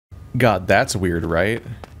God, that's weird, right?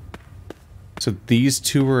 So these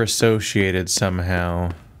two are associated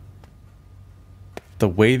somehow. The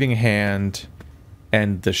waving hand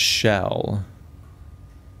and the shell.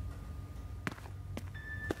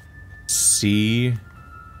 See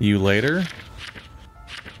you later?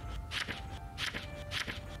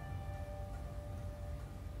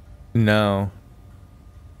 No.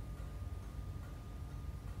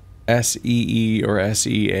 SEE or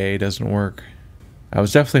SEA doesn't work. I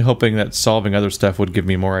was definitely hoping that solving other stuff would give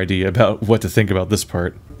me more idea about what to think about this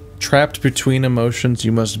part. Trapped between emotions,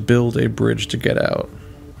 you must build a bridge to get out.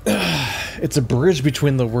 It's a bridge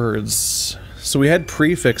between the words. So we had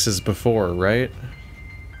prefixes before, right?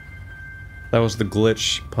 That was the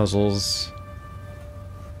glitch puzzles.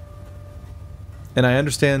 And I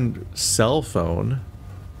understand cell phone.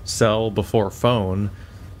 Cell before phone.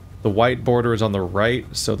 The white border is on the right,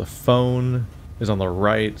 so the phone is on the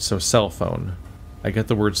right, so cell phone. I get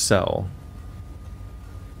the word cell.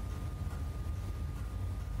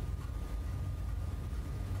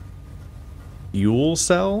 Fuel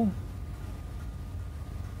cell?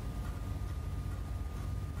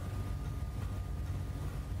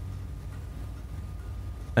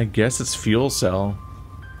 I guess it's fuel cell.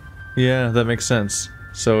 Yeah, that makes sense.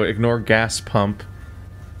 So ignore gas pump.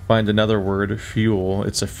 Find another word, fuel.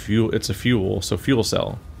 It's a fuel, so fuel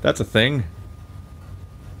cell. That's a thing.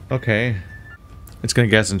 Okay. It's gonna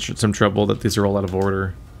get us in some trouble that these are all out of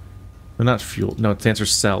order. They're not fuel. No, it's the answer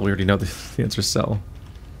cell. We already know the answer cell.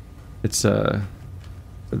 It's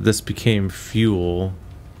this became fuel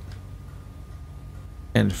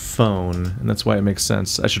and phone, and that's why it makes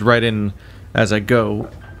sense. I should write in as I go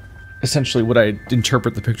essentially what I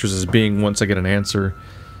interpret the pictures as being once I get an answer,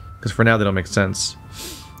 because for now they don't make sense.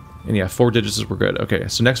 And yeah, 4 digits were good. Okay,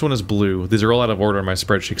 so next one is blue. These are all out of order on my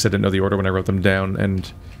spreadsheet because I didn't know the order when I wrote them down,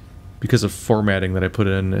 and because of formatting that I put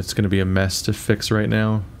in, it's going to be a mess to fix right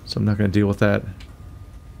now, so I'm not going to deal with that.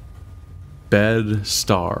 Bed,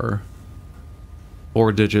 star.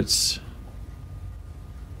 4 digits.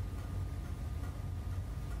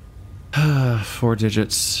 4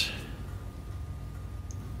 digits.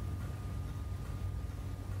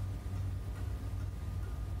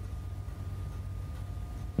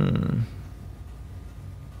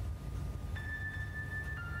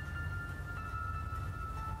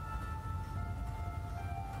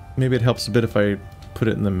 Maybe it helps a bit if I put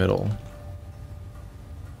it in the middle.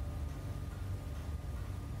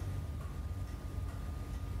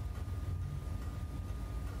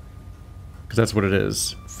 Because that's what it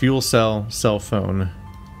is. Fuel cell, cell phone.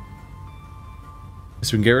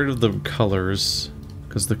 So we can get rid of the colors,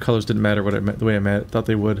 because the colors didn't matter what I meant, the way I thought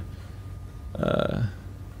they would.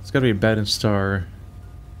 It's got to be a bed and star.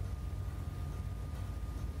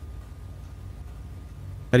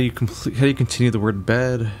 How do you continue the word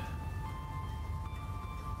bed?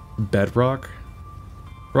 Bedrock?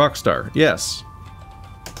 Rockstar, yes.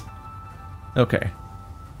 Okay.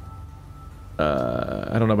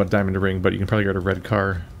 I don't know about diamond ring, but you can probably get a red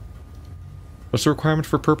car. What's the requirement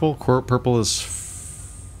for purple? Purple is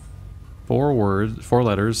 4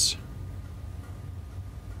 letters.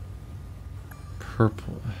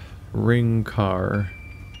 Purple. Ring car.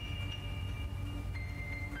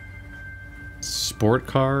 Sport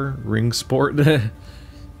car? Ring sport?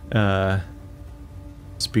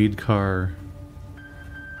 Speed car.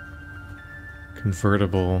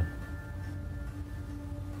 Convertible.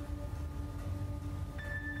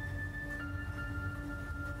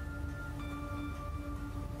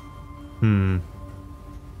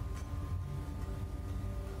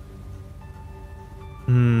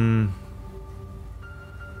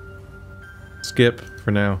 Skip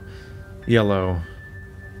for now. Yellow.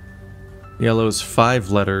 Yellow is 5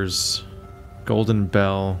 letters. Golden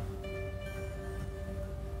bell.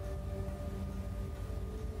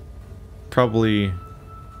 Probably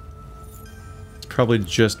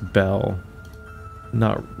just bell.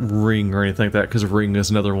 Not ring or anything like that, because ring is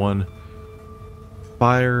another one.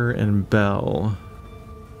 Fire and bell.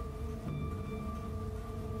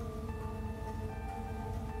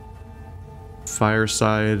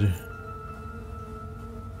 Fireside.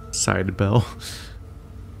 Side bell.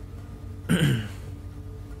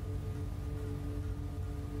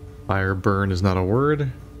 Fire burn is not a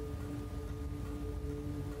word.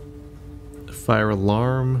 Fire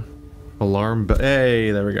alarm. Alarm bell.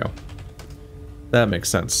 Hey, there we go. That makes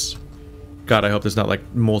sense. God, I hope there's not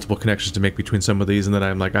like multiple connections to make between some of these, and then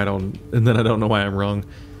I'm like, I don't know why I'm wrong.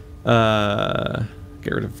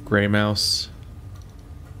 Get rid of gray mouse.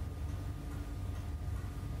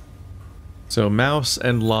 So mouse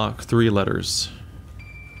and lock, 3 letters.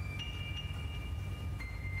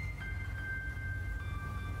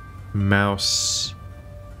 Mouse.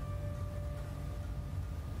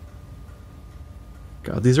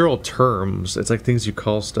 God, these are all terms. It's like things you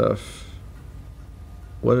call stuff.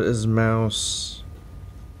 What is mouse?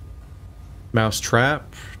 Mouse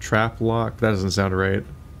trap? Trap lock? That doesn't sound right.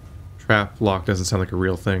 Trap lock doesn't sound like a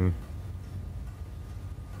real thing.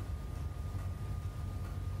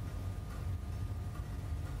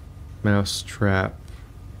 Mouse trap.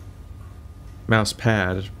 Mouse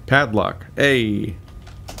pad. Padlock. Hey!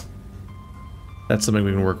 That's something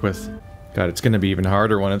we can work with. God, it's gonna be even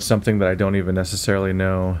harder when it's something that I don't even necessarily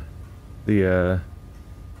know. I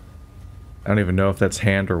don't even know if that's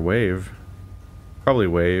hand or wave. Probably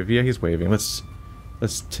wave. Yeah, he's waving. Let's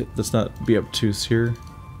not be obtuse here.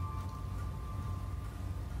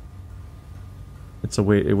 It's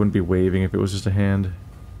a it wouldn't be waving if it was just a hand.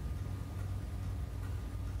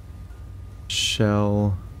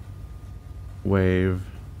 Shell. Wave.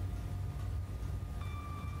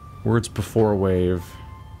 Words before wave.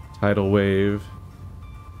 Tidal wave.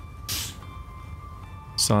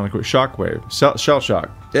 Sonic wave. Shock wave. Shell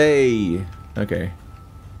shock. Hey! Okay.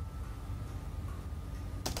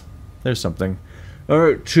 There's something.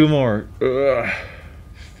 Alright, 2 more. Ugh.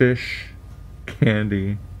 Fish.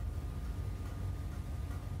 Candy.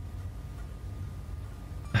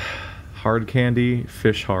 Hard candy.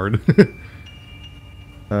 Fish hard.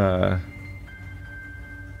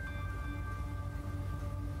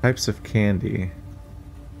 Types of candy.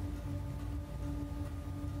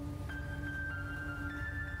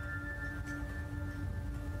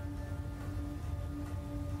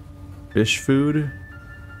 Fish food?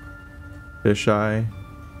 Fish eye?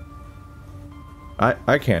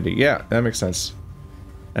 Eye candy, yeah, that makes sense.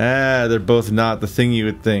 Ah, they're both not the thing you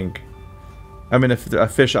would think. I mean, if a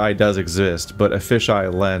fish eye does exist, but a fish eye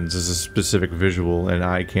lens is a specific visual, and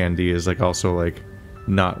eye candy is like also like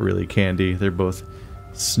not really candy. They're both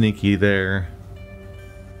sneaky there.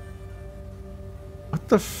 What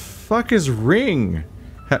the fuck is ring?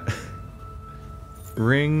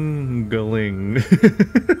 Ring-galing.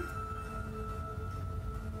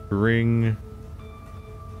 Ring.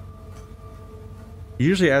 You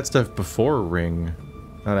usually add stuff before ring,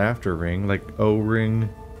 not after ring, like O-ring.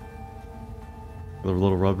 The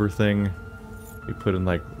little rubber thing you put in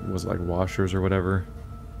like, was it like washers or whatever?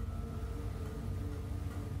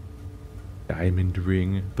 Diamond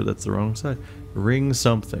ring, but that's the wrong side. Ring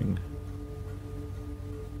something.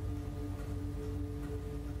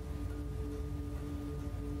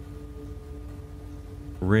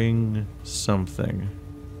 Ring something.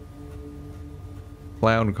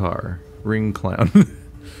 Clown car. Ring clown.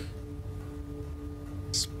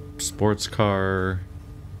 Sports car.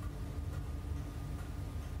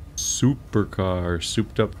 Supercar.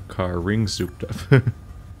 Souped up car. Ring souped up.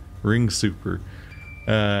 Ring super.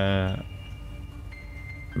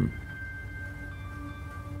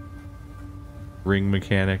 Ring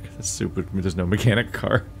mechanic. That's stupid. There's no mechanic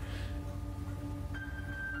car.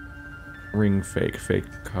 Ring fake.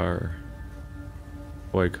 Fake car.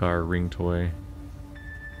 Toy car. Ring toy.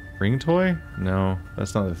 Ring toy? No,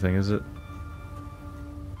 that's not the thing, is it?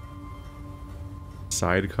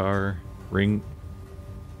 Sidecar. Ring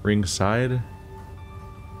side?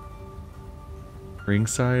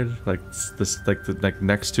 Ringside? Like this, like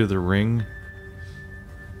next to the ring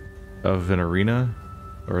of an arena?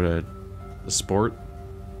 Or a sport?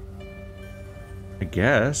 I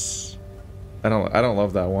guess. I don't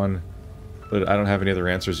love that one. But I don't have any other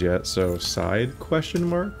answers yet, so side question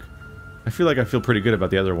mark? I feel pretty good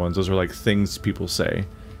about the other ones. Those are like things people say.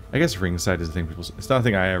 I guess ringside is a thing people say. It's not a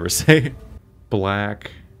thing I ever say.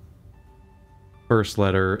 Black. First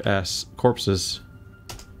letter S. Corpses.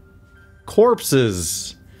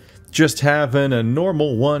 Corpses! Just having a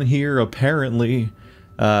normal one here, apparently.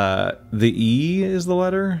 The E is the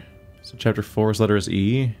letter. So chapter 4's letter is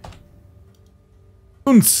E.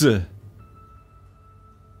 Unse.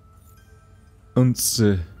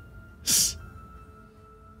 Unse.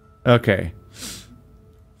 Okay.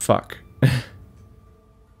 Fuck.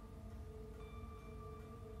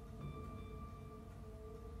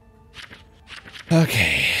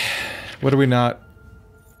 Okay. What do we know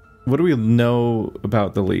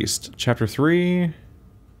about the least? Chapter 3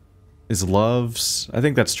 is loves. I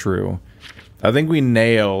think that's true. I think we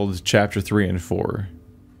nailed chapter 3 and 4.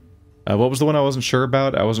 What was the one I wasn't sure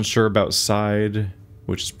about? I wasn't sure about side,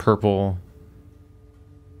 which is purple,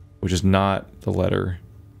 which is not the letter.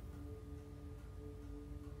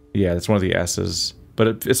 Yeah, that's one of the S's.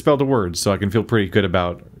 But it spelled a word, so I can feel pretty good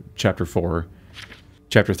about chapter 4.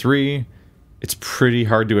 Chapter 3, it's pretty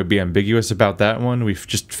hard to be ambiguous about that one. We've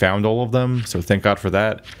just found all of them, so thank God for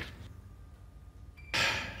that.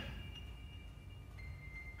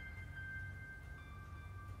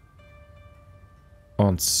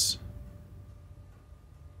 Once.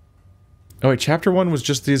 Oh wait, chapter 1 was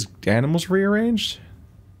just these animals rearranged?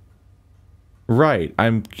 Right.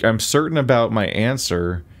 I'm certain about my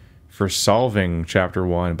answer for solving chapter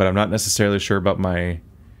 1, but I'm not necessarily sure about my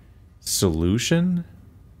solution.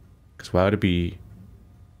 Because why would it be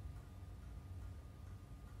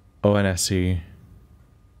ONSE?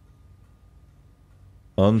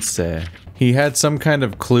 Once. He had some kind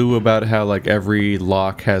of clue about how like every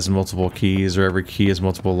lock has multiple keys or every key has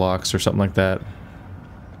multiple locks or something like that.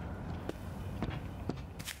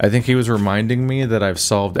 I think he was reminding me that I've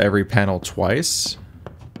solved every panel twice.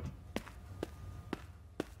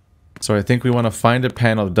 So I think we want to find a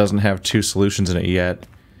panel that doesn't have 2 solutions in it yet,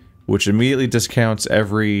 which immediately discounts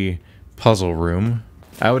every puzzle room.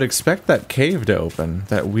 I would expect that cave to open.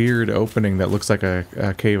 That weird opening that looks like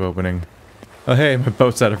a cave opening. Oh hey, my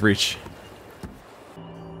boat's out of reach.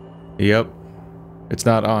 Yep. It's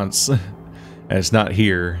not Once. And it's not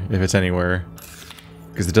here, if it's anywhere.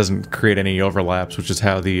 Because it doesn't create any overlaps, which is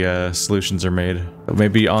how the solutions are made. But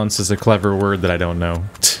maybe Once is a clever word that I don't know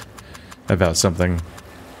about something.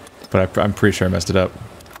 But I'm pretty sure I messed it up.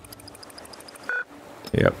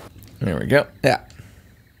 Yep. There we go. Yeah.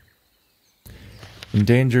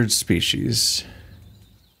 Endangered species.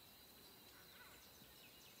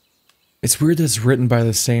 It's weird that it's written by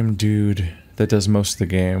the same dude that does most of the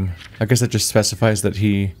game. I guess that just specifies that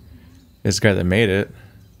he is the guy that made it.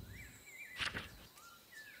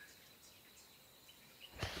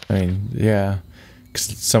 I mean, yeah.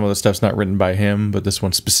 'Cause some of the stuff's not written by him, but this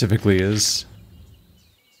one specifically is.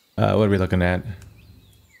 What are we looking at?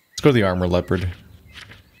 Let's go to the armor leopard.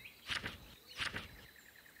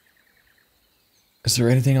 Is there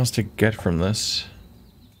anything else to get from this?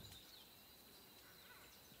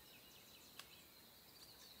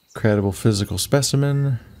 Incredible physical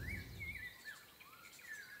specimen.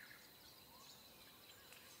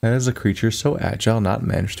 That is a creature so agile not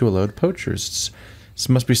managed to elude poachers. This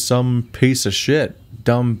must be some piece of shit.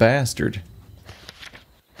 Dumb bastard.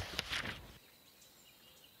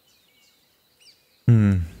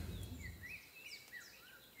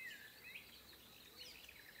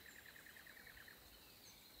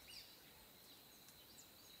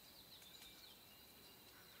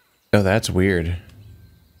 Oh, that's weird.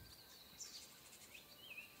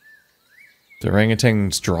 The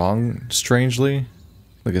orangutan strong, strangely?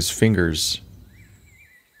 Like his fingers.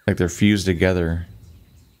 Like they're fused together.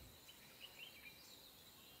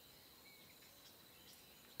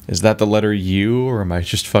 Is that the letter U, or am I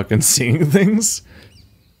just fucking seeing things?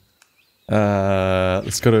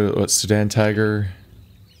 Let's go to, what, Sudan tiger?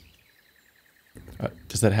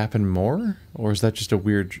 Does that happen more? Or is that just a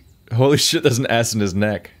weird... Holy shit, there's an S in his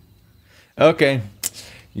neck. Okay.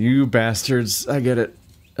 You bastards. I get it.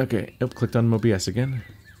 Okay. Nope, clicked on MobiS again.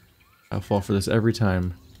 I'll fall for this every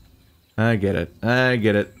time. I get it. I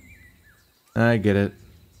get it. I get it.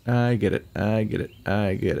 I get it. I get it.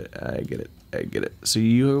 I get it. I get it. I get it. So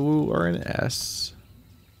you are an S.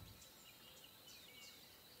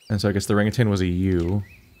 And so I guess the orangutan was a U.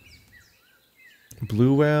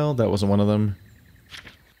 Blue whale? That wasn't one of them.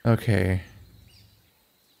 Okay.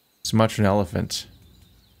 Sumatran elephant.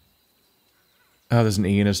 Oh, there's an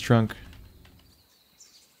E in his trunk.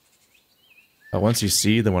 Oh, once you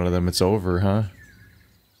see the one of them, it's over, huh?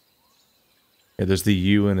 Yeah, there's the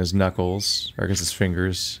U in his knuckles. Or I guess his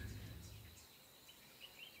fingers.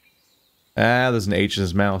 Ah, there's an H in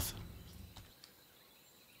his mouth.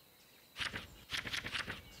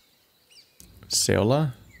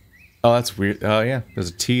 Seola? Oh, that's weird. Oh, yeah. There's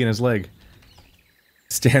a T in his leg.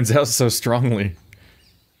 Stands out so strongly.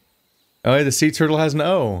 Oh, yeah, the sea turtle has an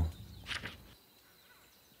O.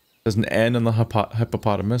 There's an N on the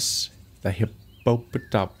hippopotamus. The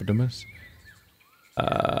hippopotamus.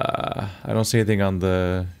 I don't see anything on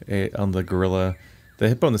the gorilla. The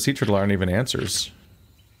hippo and the sea turtle aren't even answers.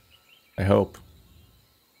 I hope.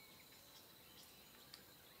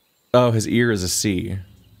 Oh, his ear is a C.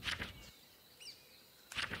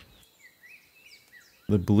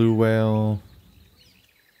 The blue whale.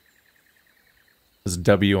 There's a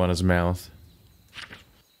W on his mouth.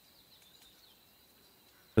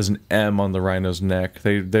 There's an M on the rhino's neck.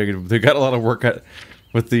 They got a lot of work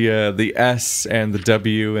with the S and the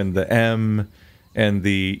W and the M and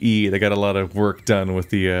the E. They got a lot of work done with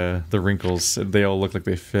the wrinkles. They all look like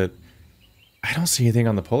they fit. I don't see anything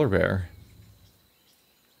on the polar bear.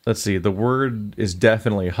 Let's see. The word is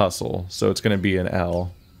definitely hustle, so it's going to be an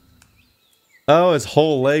L. Oh, his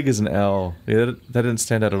whole leg is an L. Yeah, that didn't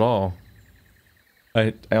stand out at all.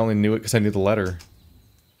 I only knew it because I knew the letter.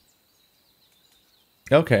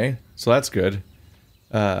 Okay, so that's good.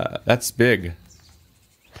 That's big.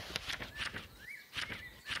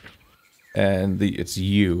 And it's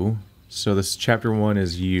U. So this chapter 1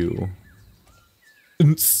 is U.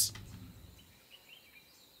 It's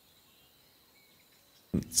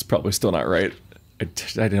probably still not right.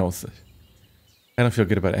 I don't feel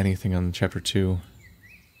good about anything on chapter 2.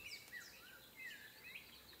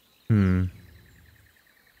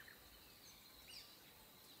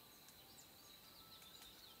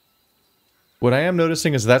 What I am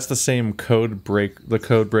noticing is that's the same the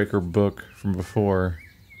Codebreaker book from before.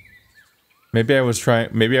 Maybe I was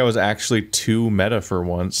actually too meta for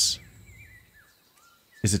once.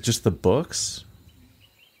 Is it just the books?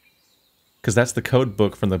 Because that's the code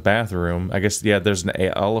book from the bathroom. I guess, yeah, there's an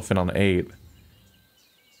elephant on 8.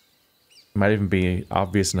 Might even be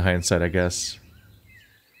obvious in hindsight, I guess.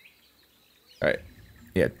 Alright.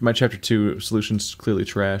 Yeah, my chapter 2 solution's clearly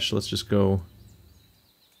trash. Let's just go...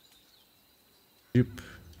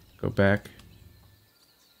 Go back.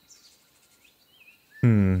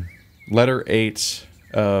 Letter 8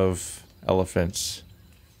 of elephants.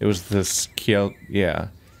 It was this yeah.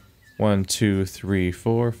 1, 2, 3,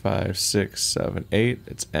 4, 5, 6, 7, 8.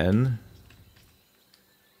 It's N.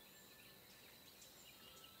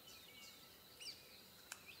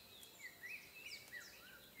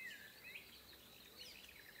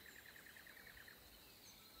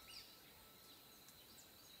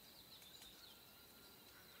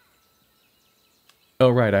 Oh,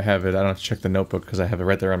 right, I have it. I don't have to check the notebook because I have it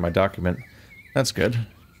right there on my document. That's good.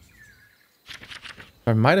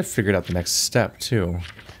 I might have figured out the next step, too.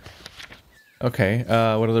 Okay,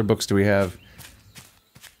 what other books do we have?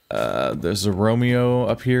 There's a Romeo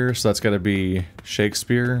up here, so that's gotta be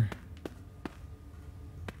Shakespeare.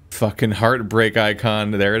 Fucking heartbreak icon,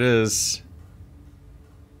 there it is.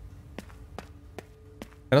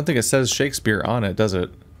 I don't think it says Shakespeare on it, does it?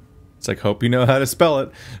 It's like, hope you know how to spell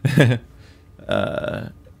it.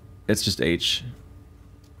 It's just H.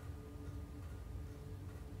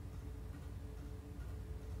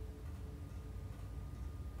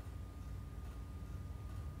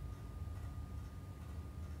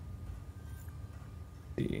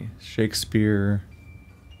 Shakespeare.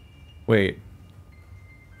 Wait.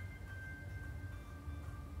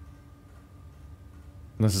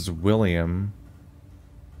 This is William.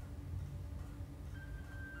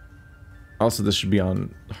 Also, this should be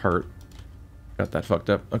on Heart. Got that fucked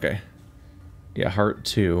up. Okay. Yeah, Heart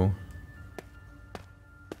 2.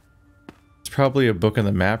 It's probably a book in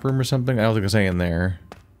the map room or something. I don't think there's any in there.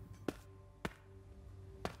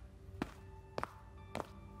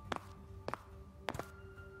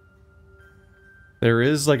 There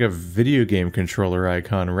is like a video game controller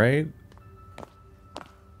icon, right?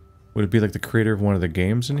 Would it be like the creator of one of the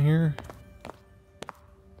games in here?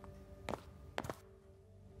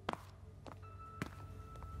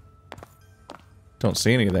 Don't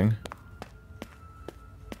see anything.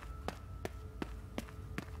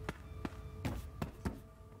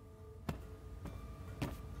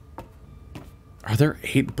 Are there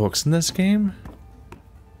 8 books in this game?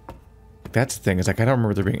 That's the thing, is like I don't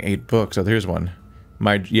remember there being 8 books. Oh, here's one.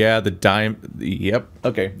 Yep,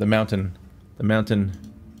 okay, the mountain. The mountain.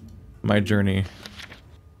 My journey.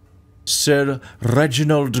 Sir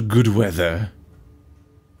Reginald Goodweather.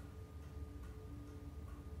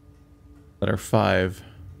 Letter 5.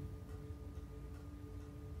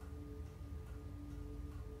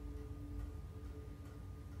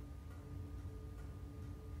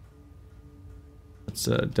 That's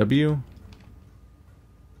W.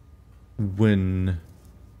 Win.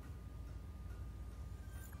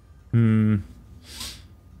 I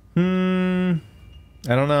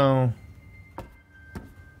don't know.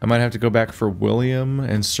 I might have to go back for William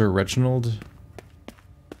and Sir Reginald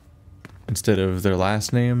instead of their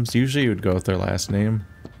last names. Usually you would go with their last name.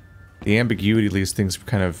 The ambiguity leaves things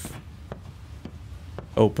kind of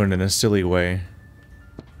open in a silly way.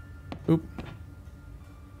 Oop.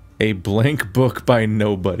 A blank book by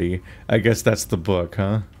nobody. I guess that's the book,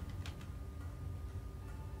 huh?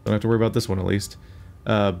 Don't have to worry about this one at least.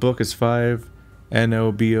 Book is 5.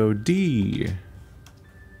 N-O-B-O-D.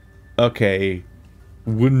 Okay.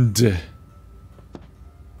 Wund.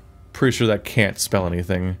 Pretty sure that can't spell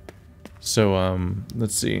anything. So,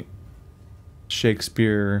 let's see.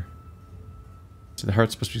 Shakespeare. So the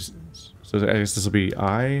heart's supposed to be... So I guess this will be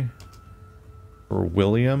I. Or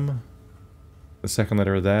William. The second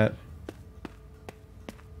letter of that.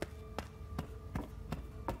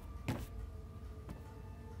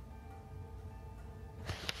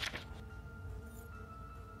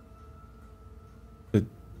 The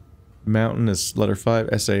mountain is letter 5.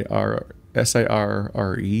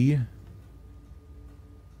 S-A-R-R-E.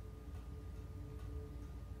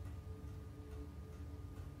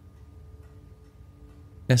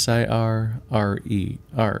 S-I-R-R-E-R,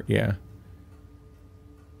 yeah.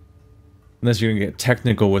 Unless you're gonna get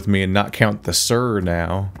technical with me and not count the sir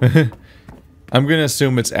now. I'm gonna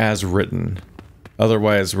assume it's as written.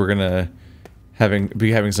 Otherwise, we're gonna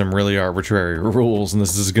be having some really arbitrary rules, and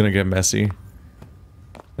this is gonna get messy.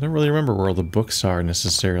 I don't really remember where all the books are,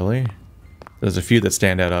 necessarily. There's a few that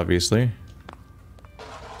stand out, obviously.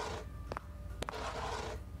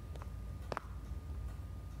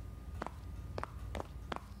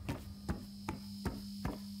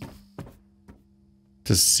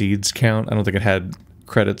 Does seeds count? I don't think it had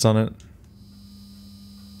credits on it.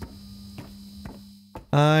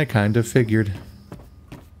 I kind of figured.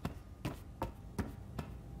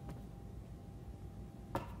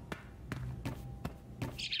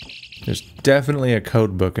 There's definitely a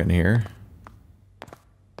code book in here.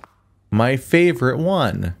 My favorite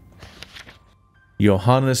one.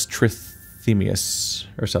 Johannes Trithemius,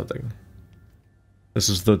 or something. This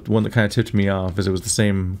is the one that kind of tipped me off, as it was the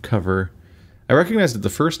same cover. I recognized it the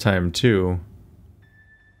first time, too.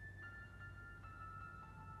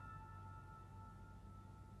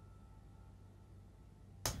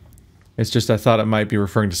 It's just I thought it might be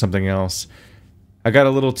referring to something else. I got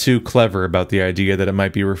a little too clever about the idea that it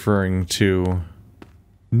might be referring to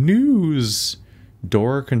news.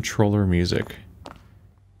 Door controller music.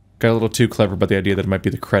 Got a little too clever about the idea that it might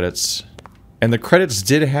be the credits. And the credits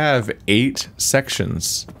did have 8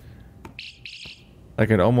 sections.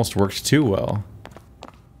 Like, it almost worked too well.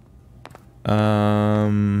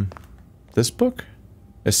 This book?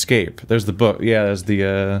 Escape. There's the book. Yeah, there's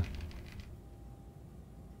the,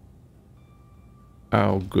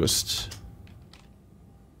 August.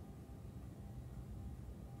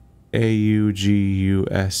 A-U-G-U-S-T.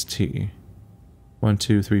 1,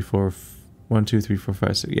 2, 3, 4... 1, 2, 3, 4,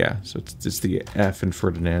 5, 6. Yeah, so it's the F in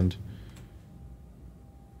Ferdinand.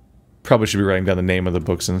 Probably should be writing down the name of the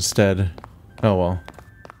books instead. Oh well.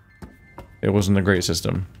 It wasn't a great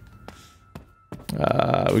system.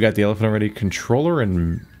 We got the elephant already. Controller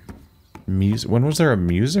and music. When was there a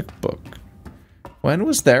music book? When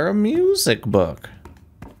was there a music book?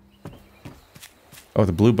 Oh,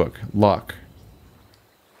 the blue book. Lock.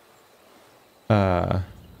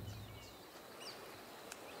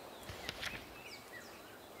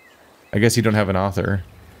 I guess you don't have an author.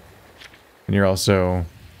 And you're also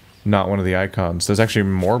not one of the icons. There's actually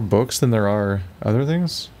more books than there are other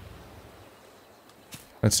things.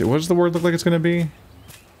 Let's see, what does the word look like it's gonna be?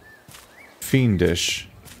 Fiendish.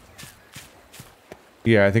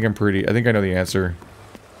 Yeah, I think I know the answer.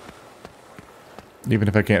 Even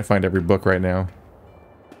if I can't find every book right now.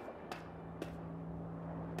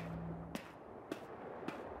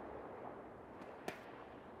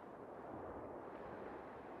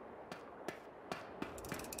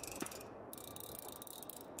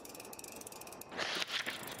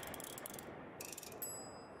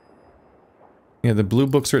 Yeah, the blue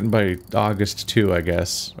book's written by August too, I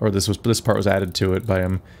guess. Or this part was added to it by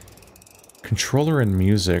him. Controller and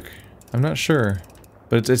music. I'm not sure.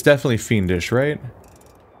 But it's definitely fiendish, right?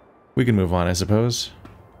 We can move on, I suppose.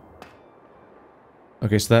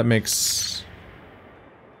 Okay, so that makes...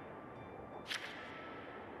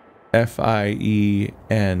 F-I-E-N-D-I-S-H.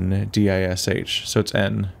 So it's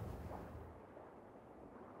N.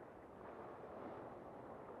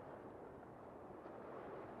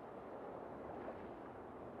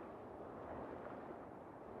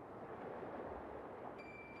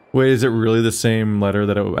 Wait, is it really the same letter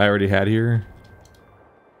that I already had here?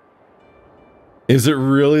 Is it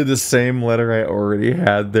really the same letter I already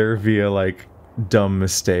had there via, like, dumb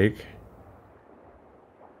mistake?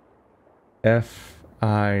 F-I-E-N.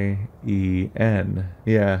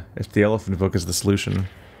 Yeah, if the elephant book is the solution.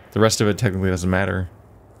 The rest of it technically doesn't matter.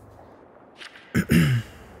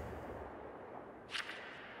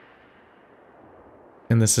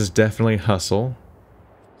 And this is definitely hustle.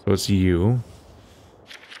 So it's you.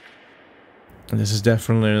 And this is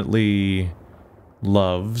definitely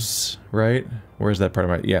loves, right? Where's that part of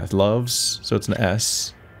my... Yeah, loves. So it's an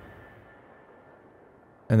S.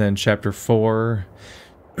 And then chapter 4.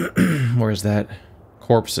 Where is that?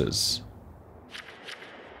 Corpses.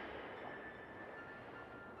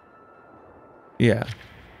 Yeah.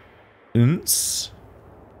 Unts?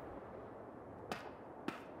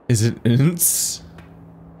 Is it unts?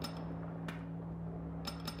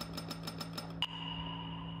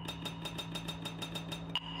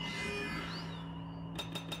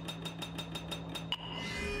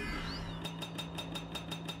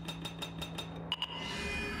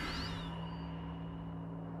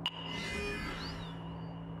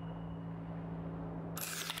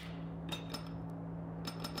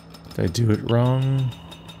 Did I do it wrong?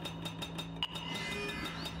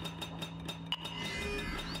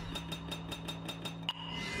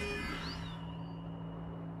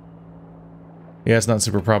 Yeah, it's not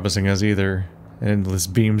super promising as either. And this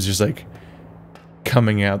beam's just like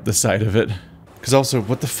coming out the side of it. Because also,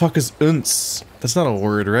 what the fuck is unce? That's not a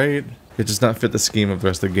word, right? It does not fit the scheme of the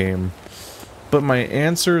rest of the game. But my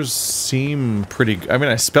answers seem pretty... I mean,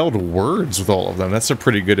 I spelled words with all of them. That's a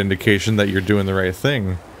pretty good indication that you're doing the right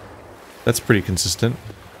thing. That's pretty consistent.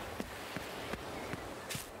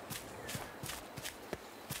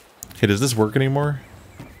 Hey, does this work anymore?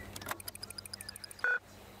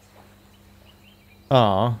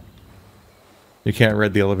 Aw. You can't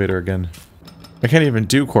ride the elevator again. I can't even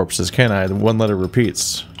do corpses, can I? The one letter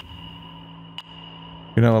repeats.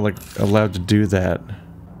 You're not, like, allowed to do that.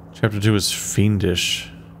 Chapter 2 is fiendish.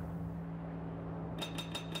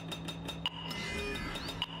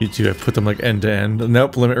 You two, I put them, like, end to end.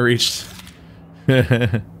 Nope, limit reached.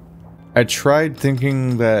 I tried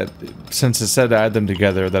thinking that, since it said to add them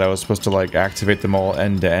together, that I was supposed to, like, activate them all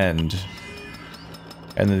end to end.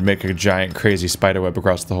 And then make a giant crazy spiderweb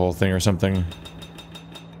across the whole thing or something.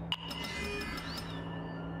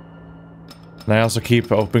 And I also keep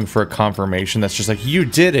hoping for a confirmation that's just like, you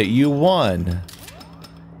did it, you won!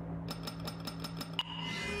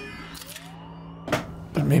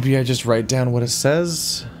 But maybe I just write down what it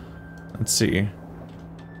says? Let's see.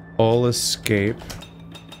 All escape.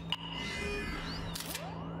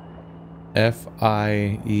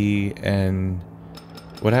 F-I-E-N...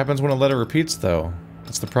 What happens when a letter repeats, though?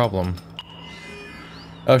 That's the problem.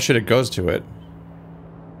 Oh shit, it goes to it.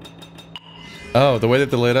 Oh, the way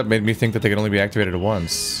that they lit up made me think that they could only be activated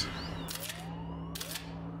once.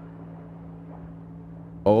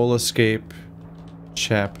 All escape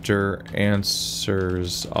chapter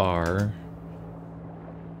answers are...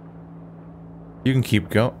 You can keep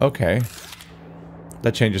going. Okay.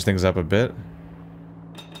 That changes things up a bit.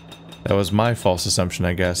 That was my false assumption,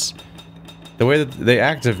 I guess. The way that they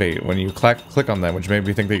activate when you click on them, which made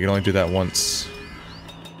me think that you can only do that once.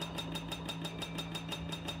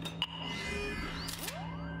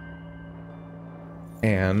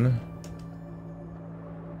 An.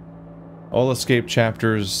 All escape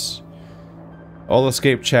chapters... All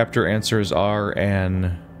escape chapter answers are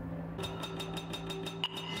an...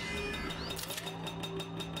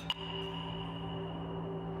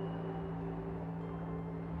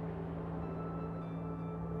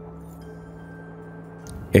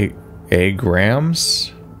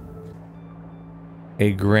 Grams?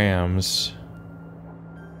 Grams.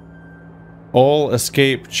 All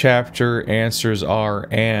escape chapter answers are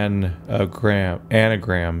anagrams.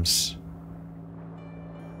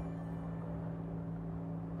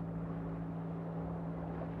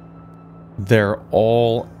 They're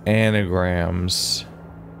all anagrams.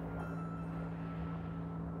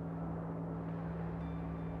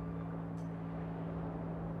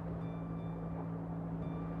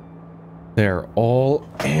 They're all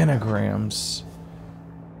anagrams.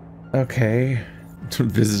 Okay.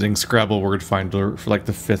 Visiting Scrabble word finder for like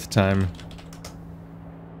the 5th time.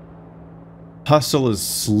 Hustle is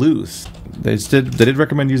sleuth. They did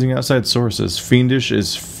recommend using outside sources. Fiendish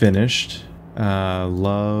is finished.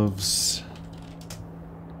 Loves...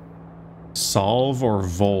 Solve or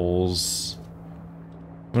voles?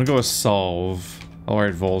 I'm gonna go with solve. I'll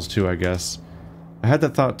write voles too, I guess. I had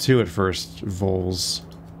that thought too at first, voles.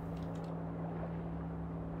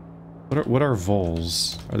 What are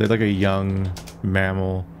voles? Are they like a young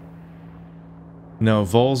mammal? No,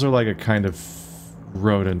 voles are like a kind of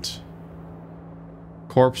rodent.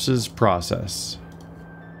 Corpses process.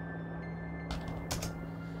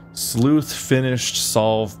 Sleuth finished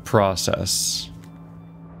solve process.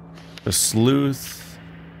 The sleuth.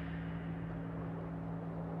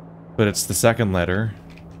 But it's the second letter.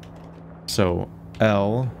 So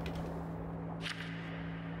L.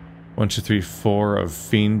 1, 2, 3, 4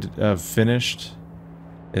 of finished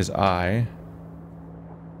is I.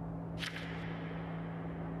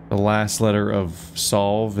 The last letter of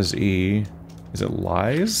solve is E. Is it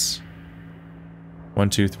lies? 1,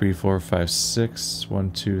 2, 3, 4, 5, 6.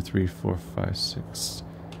 1, 2, 3, 4, 5, 6.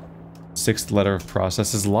 6th letter of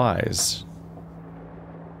process is lies.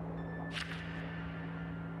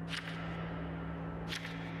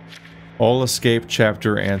 All escape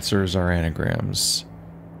chapter answers are anagrams.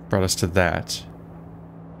 Brought us to that.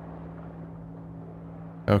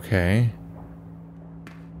 Okay.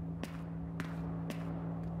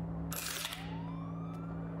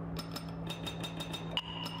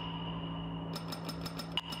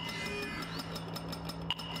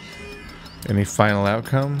 Any final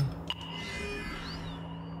outcome?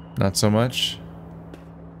 Not so much.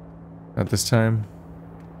 Not this time.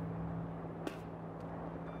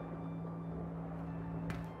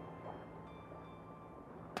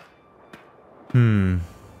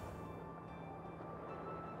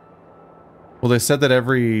 Well, they said that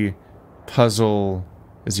every puzzle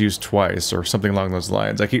is used twice, or something along those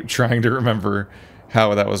lines. I keep trying to remember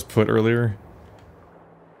how that was put earlier.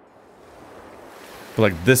 But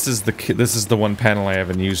like, this is the one panel I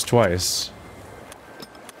haven't used twice.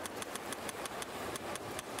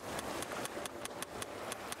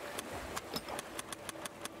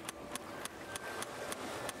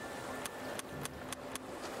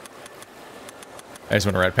 I just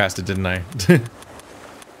went right past it, didn't I?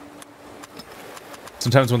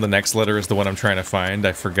 Sometimes when the next letter is the one I'm trying to find,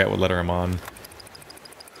 I forget what letter I'm on.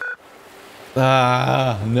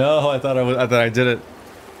 Ah, no, I thought I did it.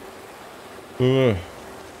 Ugh.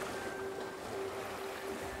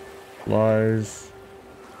 Lies.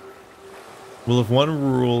 Well, if one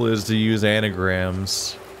rule is to use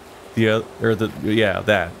anagrams, that.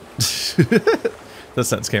 The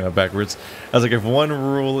sentence came out backwards. I was like, if one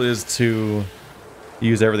rule is to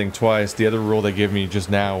use everything twice, the other rule they gave me just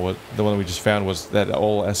now, the one we just found, was that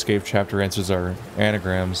all escape chapter answers are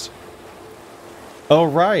anagrams. Oh,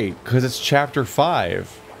 right, because it's chapter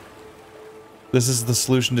 5. This is the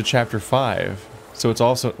solution to chapter 5. So it's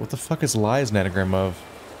also... What the fuck is lies an anagram of?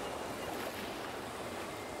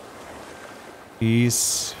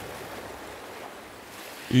 Easel.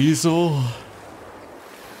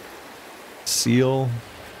 Seal.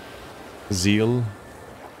 Zeal.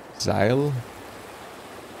 Zile.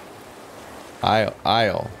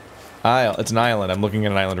 Isle. It's an island. I'm looking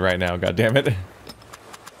at an island right now. God damn it.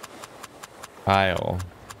 Isle.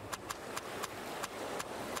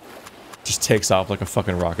 Just takes off like a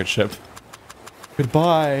fucking rocket ship.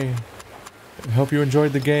 Goodbye. I hope you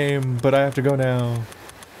enjoyed the game, but I have to go now.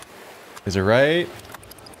 Is it right?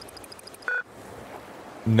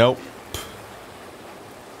 Nope.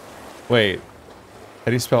 Wait. How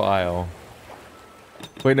do you spell Isle?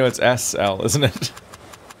 Wait, no, it's S-L, isn't it?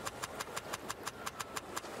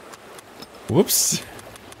 Whoops.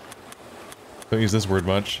 Don't use this word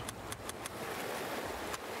much.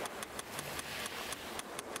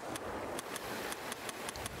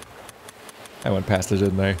 I went past it,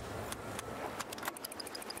 didn't I?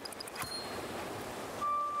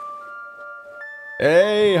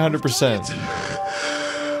 Hey, 100%.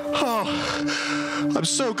 Oh, I'm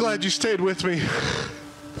so glad you stayed with me.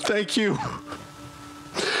 Thank you.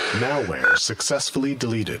 Malware successfully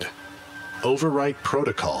deleted. Overwrite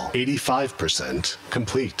protocol 85%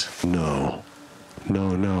 complete. No,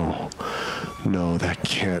 that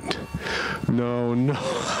can't. No,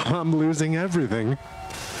 I'm losing everything.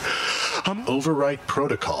 Overwrite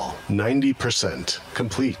protocol 90%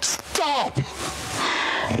 complete. Stop!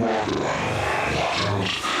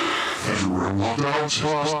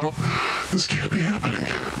 This can't be happening.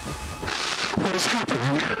 What is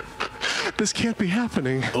happening? This can't be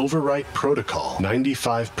happening. Overwrite protocol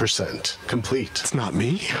 95% complete. It's not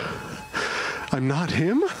me. I'm not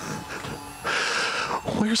him.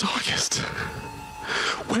 Where's August?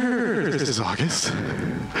 Where is August?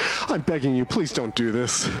 I'm begging you, please don't do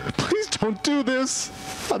this. Please don't do this.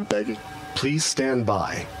 I'm begging. Please stand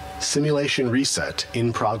by. Simulation reset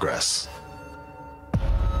in progress.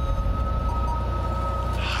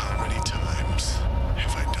 How many times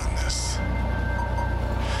have I done this? How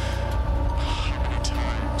many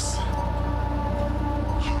times?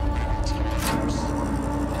 How many times?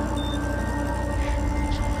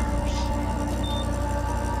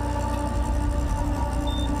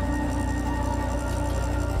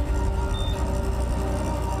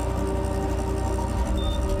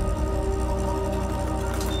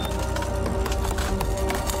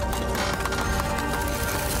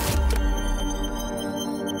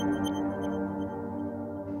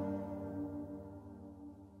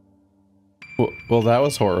 Well, that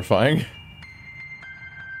was horrifying. It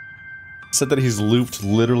said that he's looped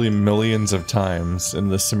literally millions of times in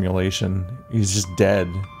this simulation. He's just dead.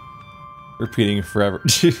 Repeating forever.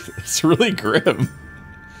 It's really grim.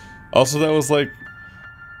 Also, that was like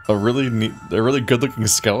a really neat, a really good-looking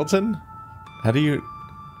skeleton. How do you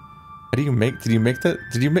make? Did you make that?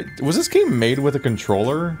 Was this game made with a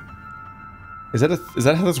controller? Is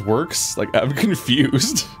that how this works? Like, I'm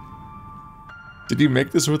confused. Did you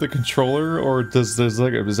make this with a controller, or is there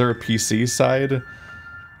a PC side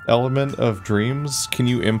element of Dreams? Can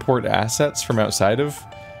you import assets from outside of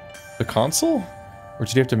the console, or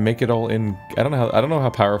did you have to make it all in? I don't know how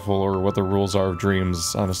powerful or what the rules are of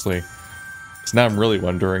Dreams, honestly. So now I'm really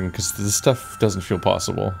wondering, because this stuff doesn't feel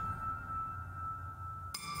possible.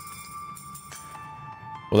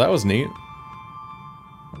 Well, that was neat.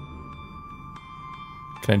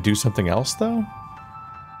 Can I do something else though?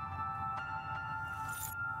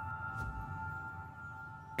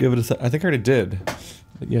 Give it a I think I already did.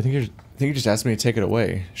 Yeah, I think you just asked me to take it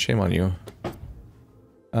away. Shame on you.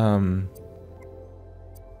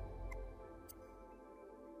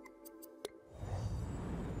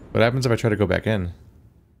 What happens if I try to go back in?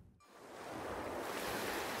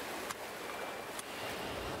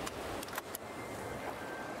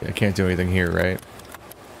 I can't do anything here, right?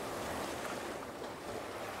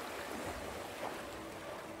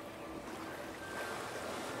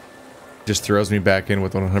 Just throws me back in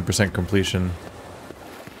with 100% completion.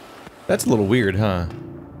 That's a little weird, huh?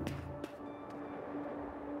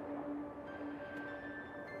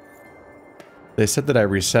 They said that I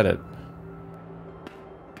reset it.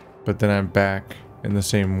 But then I'm back in the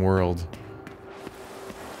same world.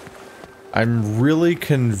 I'm really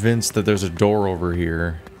convinced that there's a door over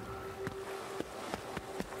here.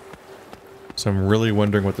 So I'm really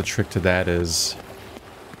wondering what the trick to that is.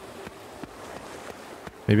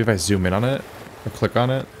 Maybe if I zoom in on it, or click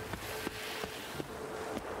on it.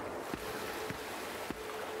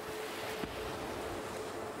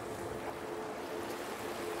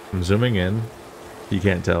 I'm zooming in. You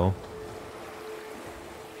can't tell.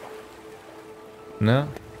 No.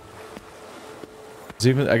 It's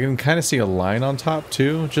even, I can kind of see a line on top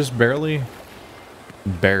too, just barely.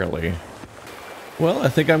 Barely. Well, I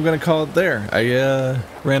think I'm gonna call it there. I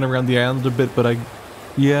ran around the island a bit, but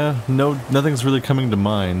nothing's really coming to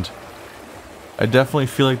mind. I definitely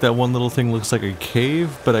feel like that one little thing looks like a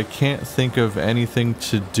cave, but I can't think of anything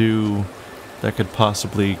to do that could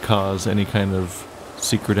possibly cause any kind of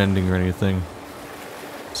secret ending or anything.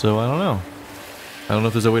 So I don't know. I don't know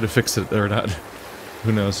if there's a way to fix it or not.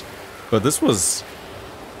 Who knows? But this was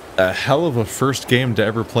a hell of a first game to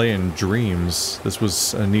ever play in Dreams. This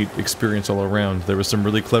was a neat experience all around. There was some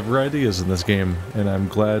really clever ideas in this game, and I'm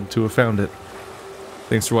glad to have found it.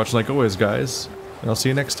 Thanks for watching like always, guys, and I'll see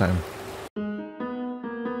you next time.